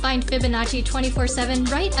 You'll find Fibonacci 24/7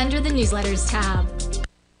 right under the newsletters tab.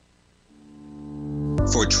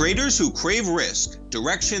 For traders who crave risk,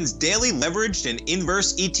 Direxion's daily leveraged and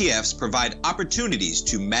inverse ETFs provide opportunities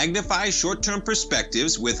to magnify short-term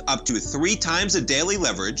perspectives with up to 3 times a daily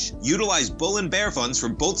leverage, utilize bull and bear funds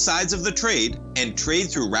from both sides of the trade, and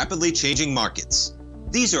trade through rapidly changing markets.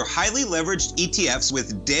 These are highly leveraged ETFs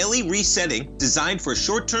with daily resetting designed for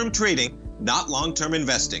short-term trading, not long-term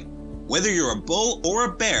investing. Whether you're a bull or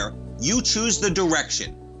a bear, you choose the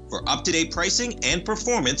Direxion. For up-to-date pricing and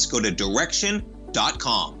performance, go to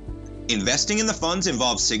Direxion.com. Investing in the funds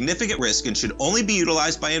involves significant risk and should only be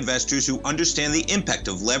utilized by investors who understand the impact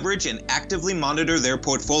of leverage and actively monitor their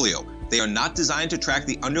portfolio. They are not designed to track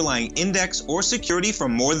the underlying index or security for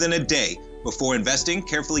more than a day. Before investing,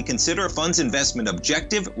 carefully consider a fund's investment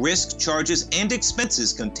objective, risk, charges, and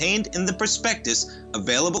expenses contained in the prospectus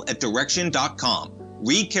available at Direxion.com.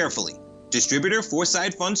 Read carefully. Distributor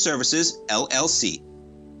Foreside Fund Services, LLC.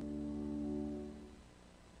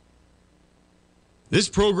 This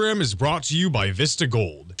program is brought to you by Vista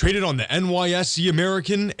Gold, traded on the NYSE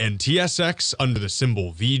American and TSX under the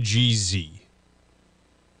symbol VGZ.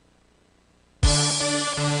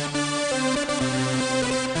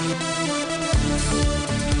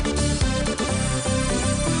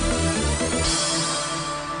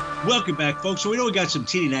 Welcome back, folks. So we know we got some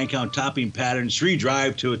TD9 count topping patterns, 3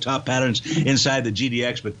 drive to a top patterns inside the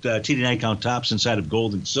GDX, but TD9 count tops inside of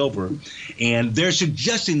gold and silver. And they're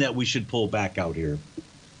suggesting that we should pull back out here.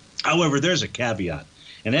 However, there's a caveat.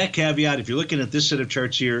 And that caveat, if you're looking at this set of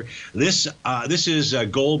charts here, this is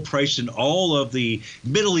gold priced in all of the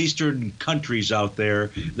Middle Eastern countries out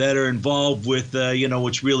there that are involved with,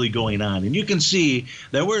 what's really going on. And you can see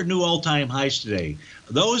that we're at new all-time highs today.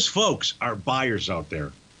 Those folks are buyers out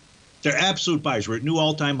there. They're absolute buyers. We're at new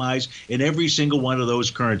all-time highs in every single one of those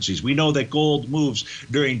currencies. We know that gold moves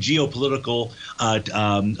during geopolitical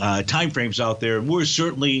timeframes out there, and we're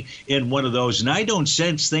certainly in one of those. And I don't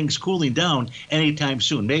sense things cooling down anytime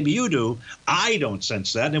soon. Maybe you do. I don't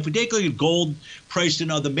sense that. And if we take a look at gold priced in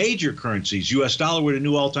other major currencies, U.S. dollar we're at a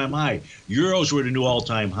new all-time high. Euros we're at a new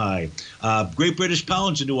all-time high. Great British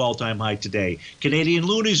pound's a new all-time high today. Canadian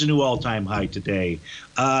loonie's a new all-time high today.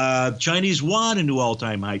 Chinese yuan a new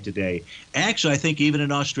all-time high today. Actually, I think even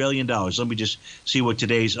in Australian dollars. Let me just see what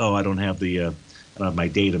today's. Oh, I don't have the. I don't have my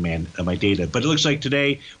data, man. My data. But it looks like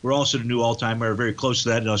today we're also at a new all-time high, very close to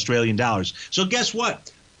that in Australian dollars. So guess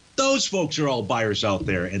what? Those folks are all buyers out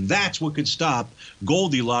there, and that's what could stop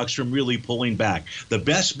Goldilocks from really pulling back. The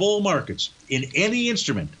best bull markets in any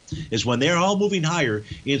instrument is when they're all moving higher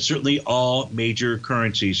in certainly all major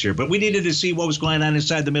currencies here. But we needed to see what was going on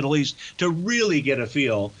inside the Middle East to really get a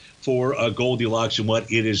feel for Goldilocks and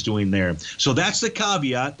what it is doing there. So that's the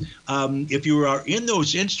caveat. If you are in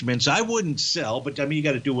those instruments, I wouldn't sell, but I mean, you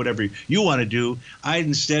got to do whatever you want to do. I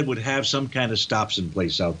instead would have some kind of stops in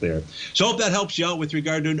place out there. So I hope that helps you out with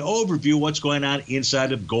regard to an overview of what's going on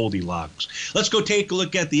inside of Goldilocks. Let's go take a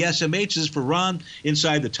look at the SMHs for Ron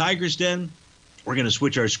inside the Tiger's Den. We're going to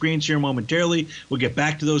switch our screens here momentarily. We'll get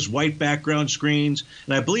back to those white background screens.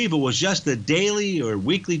 And I believe it was just the daily or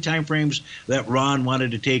weekly timeframes that Ron wanted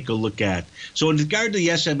to take a look at. So in regard to the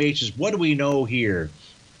SMHs, what do we know here?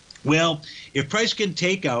 Well, if price can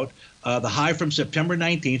take out the high from September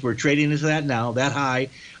 19th, we're trading into that now. That high,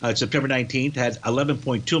 September 19th, had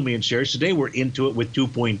 11.2 million shares. Today, we're into it with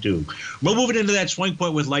 2.2. We're moving into that swing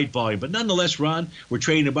point with light volume. But nonetheless, Ron, we're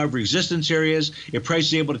trading above resistance areas. If price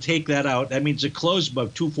is able to take that out, that means a close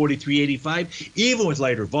above 243.85. Even with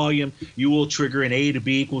lighter volume, you will trigger an A to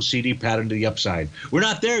B equals CD pattern to the upside. We're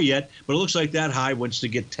not there yet, but it looks like that high wants to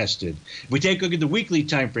get tested. If we take a look at the weekly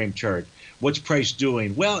time frame chart, what's price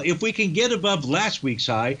doing? Well, if we can get above last week's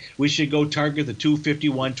high, we should go target the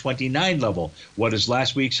 251.29 level. What is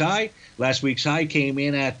last week's high? Last week's high came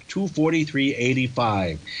in at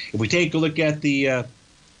 243.85. If we take a look at the, let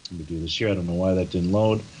me do this here. I don't know why that didn't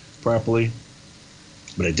load properly.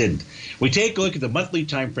 but it didn't. We take a look at the monthly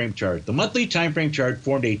time frame chart. The monthly time frame chart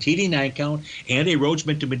formed a TD9 count and a Rhodes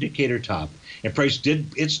Momentum Indicator top. And price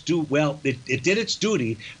did its it did its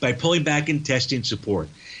duty by pulling back and testing support.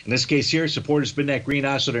 In this case here, support has been that green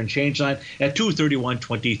oscillator and change line at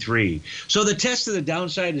 231.23. So the test of the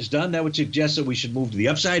downside is done. That would suggest that we should move to the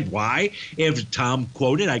upside. Why? If Tom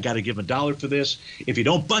quoted, I got to give him $1 for this. If you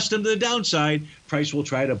don't bust them to the downside, price will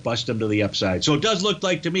try to bust them to the upside. So it does look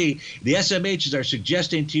like to me the SMHs are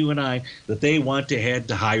suggesting to you and I that they want to head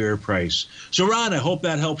to higher price. So Ron, I hope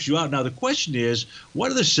that helps you out. Now the question is,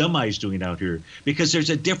 what are the semis doing out here? Because there's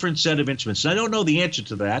a different set of instruments. And I don't know the answer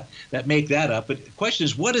to that make that up. But the question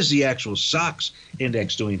is, what is the actual SOX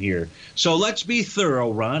index doing here? So let's be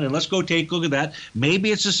thorough, Ron, and let's go take a look at that.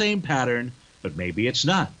 Maybe it's the same pattern, but maybe it's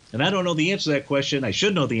not. And I don't know the answer to that question. I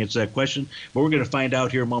should know the answer to that question, but we're going to find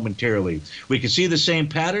out here momentarily. We can see the same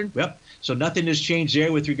pattern. Yep. So nothing has changed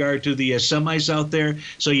there with regard to the semis out there.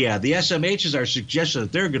 So yeah, the SMHs are suggesting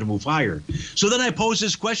that they're going to move higher. So then I pose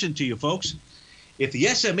this question to you folks. If the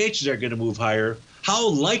SMHs are going to move higher, how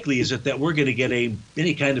likely is it that we're going to get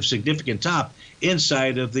any kind of significant top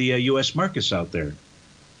inside of the U.S. markets out there?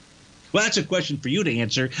 Well, that's a question for you to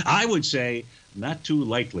answer. I would say not too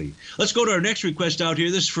likely. Let's go to our next request out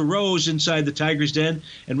here. This is for Rose inside the Tiger's Den.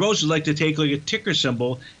 And Rose would like to take a look at ticker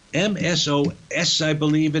symbol MSOS, I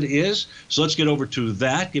believe it is. So let's get over to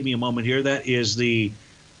that. Give me a moment here. That is the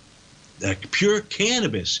pure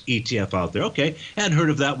cannabis ETF out there. Okay, hadn't heard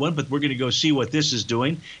of that one, but we're going to go see what this is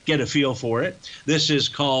doing, get a feel for it. This is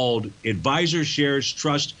called Advisor Shares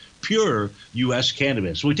Trust Pure U.S.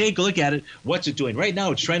 Cannabis. We take a look at it. What's it doing? Right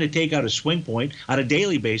now, it's trying to take out a swing point on a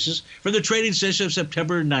daily basis for the trading session of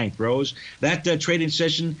September 9th, Rose. That trading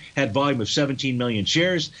session had volume of 17 million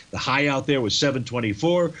shares. The high out there was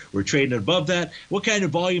 724. We're trading above that. What kind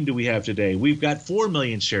of volume do we have today? We've got 4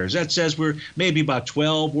 million shares. That says we're maybe about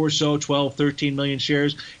 12 or so, 12, 13 million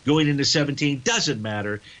shares going into 17. Doesn't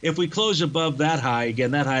matter. If we close above that high,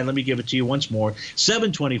 again, that high, let me give it to you once more,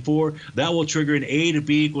 724, that will trigger an A to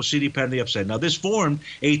B equals CD pattern on the upside. Now, this formed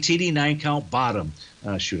a TD9 count bottom.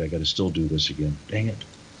 Shoot, I got to still do this again. Dang it.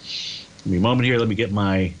 Give me a moment here. Let me get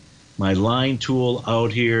my line tool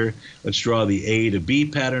out here. Let's draw the A to B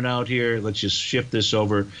pattern out here. Let's just shift this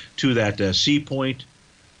over to that C point,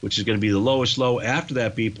 which is going to be the lowest low after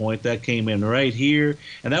that B point. That came in right here,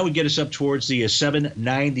 and that would get us up towards the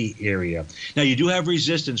 790 area. Now, you do have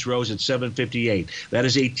resistance, Rose, at 758. That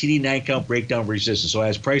is a TD9 count breakdown resistance. So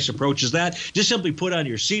as price approaches that, just simply put on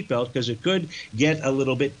your seatbelt because it could get a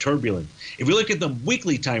little bit turbulent. If we look at the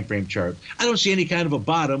weekly time frame chart, I don't see any kind of a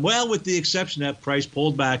bottom, well, with the exception that price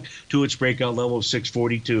pulled back to its breakout level of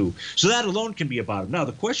 642. So that alone can be a bottom. Now,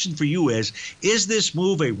 the question for you is this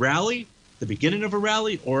move a rally, the beginning of a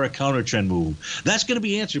rally, or a counter trend move? That's going to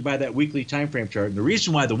be answered by that weekly time frame chart. And the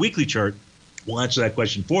reason why the weekly chart will answer that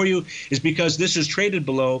question for you is because this is traded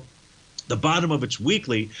below the bottom of its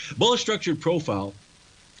weekly bullish structured profile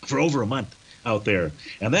for over a month out there.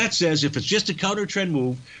 And that says if it's just a counter trend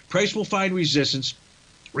move, price will find resistance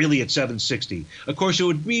really at 760. Of course, it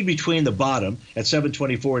would be between the bottom at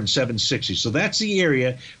 724 and 760. So that's the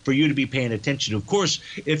area for you to be paying attention to. Of course,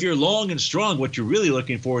 if you're long and strong, what you're really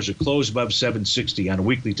looking for is a close above 760 on a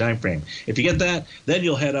weekly time frame. If you get that, then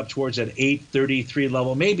you'll head up towards that 833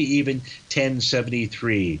 level, maybe even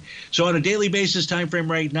 1073. So on a daily basis time frame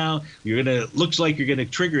right now, looks like you're gonna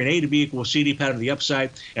trigger an A to B equals CD pattern to the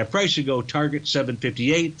upside, and price should go target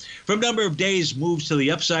 758. From number of days moves to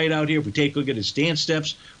the upside out here, if we take a look at its stance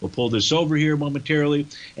steps, we'll pull this over here momentarily,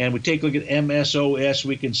 and we take a look at MSOS.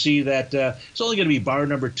 We can see that it's only going to be bar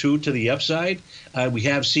number 2 to the upside. We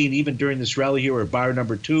have seen even during this rally here where bar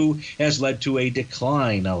number 2 has led to a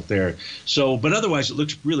decline out there. So, but otherwise, it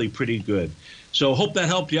looks really pretty good. So hope that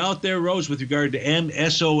helped you out there, Rose, with regard to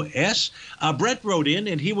MSOS. Brett wrote in,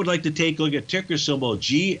 and he would like to take a look at ticker symbol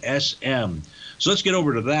GSM. So let's get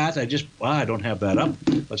over to that. I don't have that up.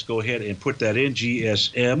 Let's go ahead and put that in,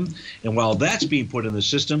 GSM. And while that's being put in the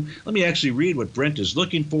system, let me actually read what Brent is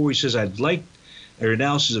looking for. He says, I'd like an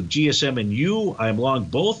analysis of GSM and U. I'm long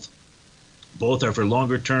both. Both are for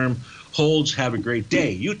longer term holds. Have a great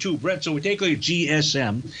day. You too, Brent. So we take a look at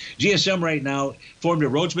GSM. GSM right now formed a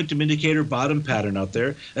Rhodes Momentum Indicator bottom pattern out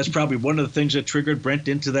there. That's probably one of the things that triggered Brent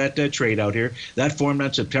into that trade out here. That formed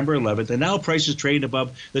on September 11th, and now price is trading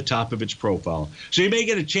above the top of its profile. So you may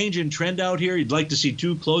get a change in trend out here. You'd like to see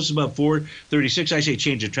 2 closes above 436. I say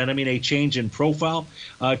change in trend. I mean a change in profile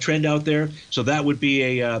trend out there. So that would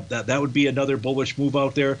be that would be another bullish move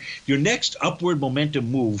out there. Your next upward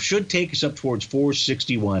momentum move should take us up towards towards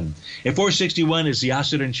 461. And 461 is the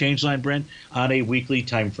oscillator and change line, Brent, on a weekly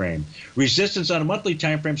time frame. Resistance on a monthly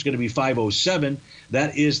time frame is going to be 507.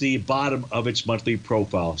 That is the bottom of its monthly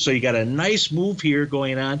profile. So you got a nice move here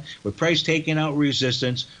going on with price taking out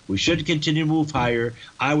resistance. We should continue to move higher.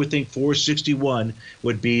 I would think 461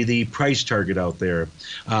 would be the price target out there.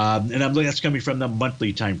 That's coming from the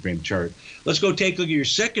monthly time frame chart. Let's go take a look at your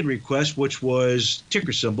second request, which was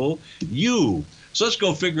ticker symbol U. So let's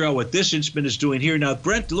go figure out what this instrument is doing here. Now,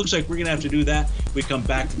 Brent, it looks like we're going to have to do that if we come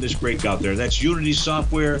back from this break out there. That's Unity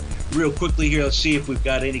Software. Real quickly here, let's see if we've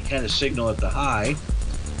got any kind of signal at the high.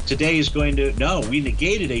 Today is going to, no, we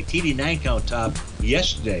negated a TD9 count top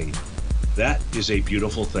yesterday. That is a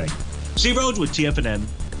beautiful thing. Steve Rhodes with TFNN.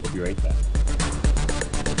 We'll be right back.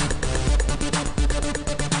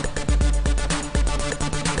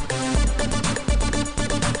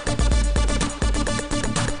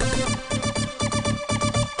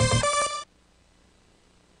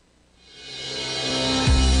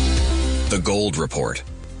 The Gold Report.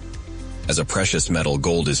 As a precious metal,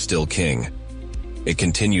 gold is still king. It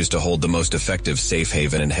continues to hold the most effective safe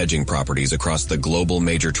haven and hedging properties across the global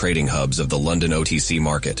major trading hubs of the London OTC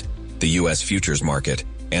market, the U.S. futures market,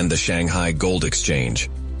 and the Shanghai Gold Exchange.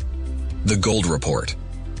 The Gold Report.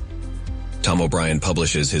 Tom O'Brien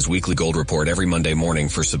publishes his weekly gold report every Monday morning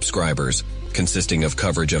for subscribers, consisting of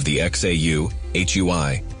coverage of the XAU,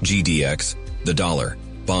 HUI, GDX, the dollar,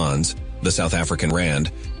 bonds, the South African rand,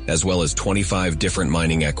 as well as 25 different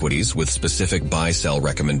mining equities with specific buy-sell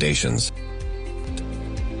recommendations.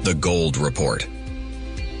 The Gold Report.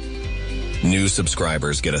 New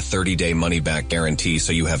subscribers get a 30-day money-back guarantee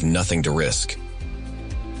so you have nothing to risk.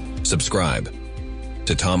 Subscribe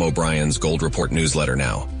to Tom O'Brien's Gold Report newsletter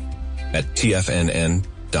now at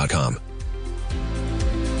TFNN.com.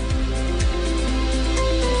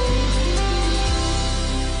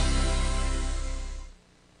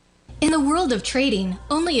 In the world of trading,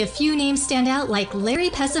 only a few names stand out like Larry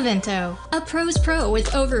Pesavento. A pro's pro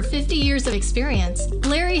with over 50 years of experience,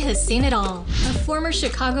 Larry has seen it all. A former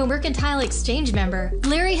Chicago Mercantile Exchange member,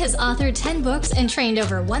 Larry has authored 10 books and trained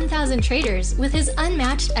over 1,000 traders with his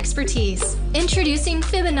unmatched expertise. Introducing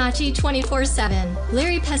Fibonacci 24/7,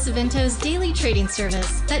 Larry Pesavento's daily trading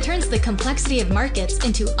service that turns the complexity of markets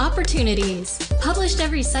into opportunities. Published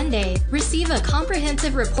every Sunday, receive a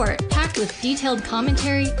comprehensive report packed with detailed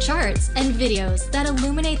commentary, charts, and videos that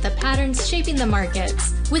illuminate the patterns shaping the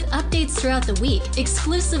markets, with updates throughout the week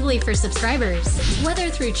exclusively for subscribers. Whether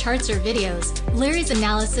through charts or videos, Larry's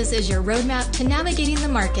analysis is your roadmap to navigating the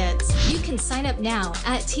markets. You can sign up now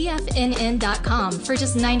at TFNN.com for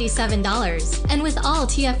just $97. And with all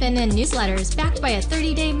TFNN newsletters backed by a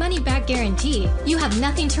 30-day money-back guarantee, you have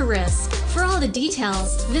nothing to risk. For all the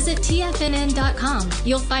details, visit TFNN.com.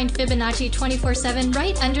 You'll find Fibonacci 24/7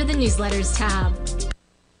 right under the newsletters tab.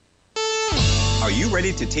 Are you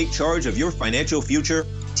ready to take charge of your financial future?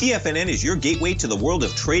 TFNN is your gateway to the world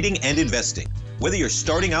of trading and investing. Whether you're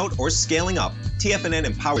starting out or scaling up, TFNN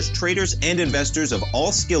empowers traders and investors of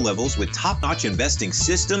all skill levels with top-notch investing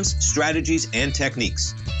systems, strategies, and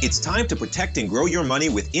techniques. It's time to protect and grow your money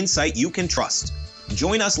with insight you can trust.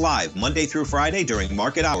 Join us live Monday through Friday during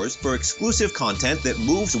market hours for exclusive content that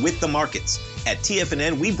moves with the markets. At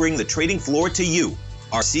TFNN, we bring the trading floor to you.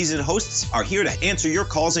 Our seasoned hosts are here to answer your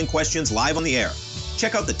calls and questions live on the air.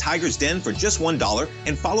 Check out the Tiger's Den for just $1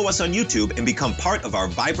 and follow us on YouTube and become part of our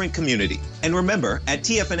vibrant community. And remember, at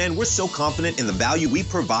TFNN, we're so confident in the value we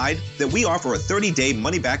provide that we offer a 30-day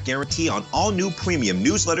money-back guarantee on all new premium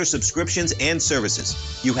newsletter subscriptions and services.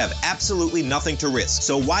 You have absolutely nothing to risk,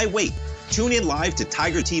 so why wait? Tune in live to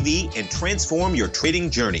Tiger TV and transform your trading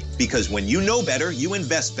journey, because when you know better, you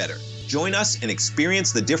invest better. Join us and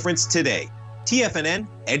experience the difference today. TFNN,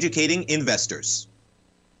 educating investors.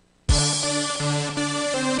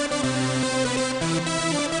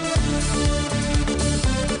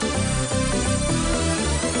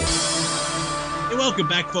 Welcome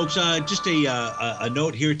back, folks. Just a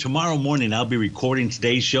note here. Tomorrow morning, I'll be recording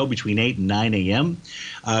today's show between 8 and 9 a.m.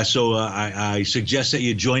 So I suggest that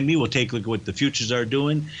you join me. We'll take a look at what the futures are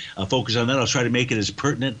doing. Focus on that. I'll try to make it as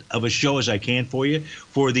pertinent of a show as I can for you.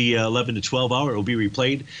 For the 11 to 12 hour, it will be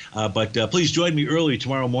replayed. But please join me early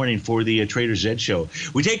tomorrow morning for the Trader's Edge show.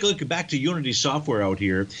 We take a look back to Unity Software out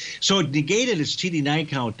here. So it negated its TD9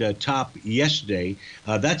 count top yesterday.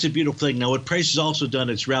 That's a beautiful thing. Now, what price has also done,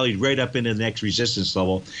 it's rallied right up into the next resistance resistance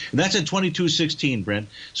level, and that's at 22.16, Brent.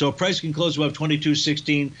 So if price can close above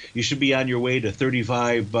 22.16, you should be on your way to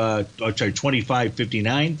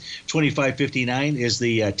 25.59. 25.59 is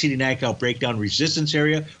the TD knockout breakdown resistance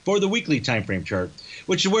area for the weekly time frame chart,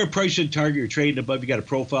 which is where price should target. You're trading above. You got a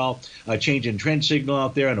profile change in trend signal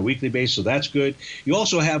out there on a weekly basis, so that's good. You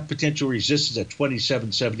also have potential resistance at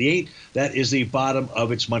 27.78. That is the bottom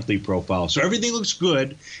of its monthly profile. So everything looks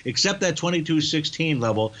good except that 22.16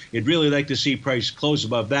 level. You'd really like to see price close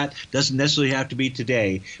above that. Doesn't necessarily have to be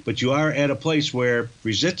today, but you are at a place where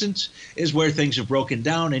resistance is where things have broken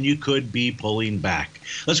down and you could be pulling back.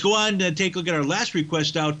 Let's go on and take a look at our last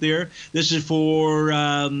request out there. This is for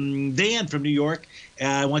Dan from New York.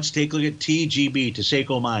 Wants to take a look at TGB,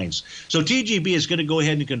 Taseko Mines. So TGB is going to go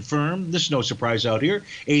ahead and confirm, this is no surprise out here,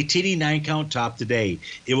 a TD9 count top today.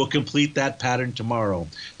 It will complete that pattern tomorrow.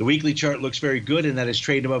 The weekly chart looks very good, and that is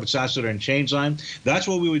trading above its oscillator and change line. That's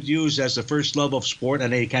what we would use as the first level of support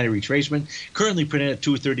on any kind of retracement, currently printed at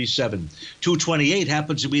 237. 228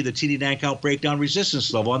 happens to be the TD9 count breakdown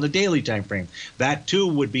resistance level on the daily time frame. That, too,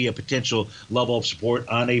 would be a potential level of support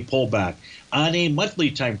on a pullback. On a monthly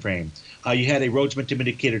time frame, you had a Rhodes momentum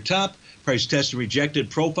indicator top, price tested, rejected,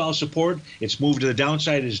 profile support. Its move to the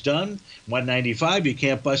downside is done. 195, you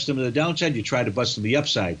can't bust them to the downside. You try to bust them to the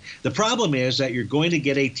upside. The problem is that you're going to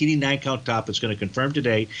get a TD9 count top that's going to confirm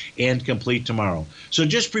today and complete tomorrow. So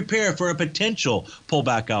just prepare for a potential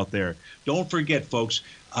pullback out there. Don't forget, folks,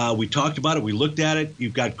 we talked about it. We looked at it.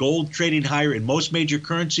 You've got gold trading higher in most major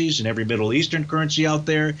currencies and every Middle Eastern currency out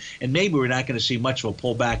there. And maybe we're not going to see much of a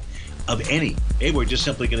pullback of any. Maybe we're just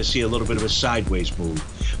simply going to see a little bit of a sideways move.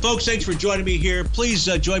 Folks, thanks for joining me here. Please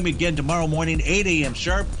join me again tomorrow morning, 8 a.m.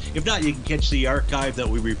 sharp. If not, you can catch the archive that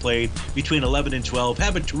we replayed between 11 and 12.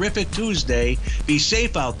 Have a terrific Tuesday. Be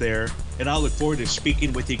safe out there, and I'll look forward to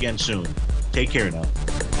speaking with you again soon. Take care now.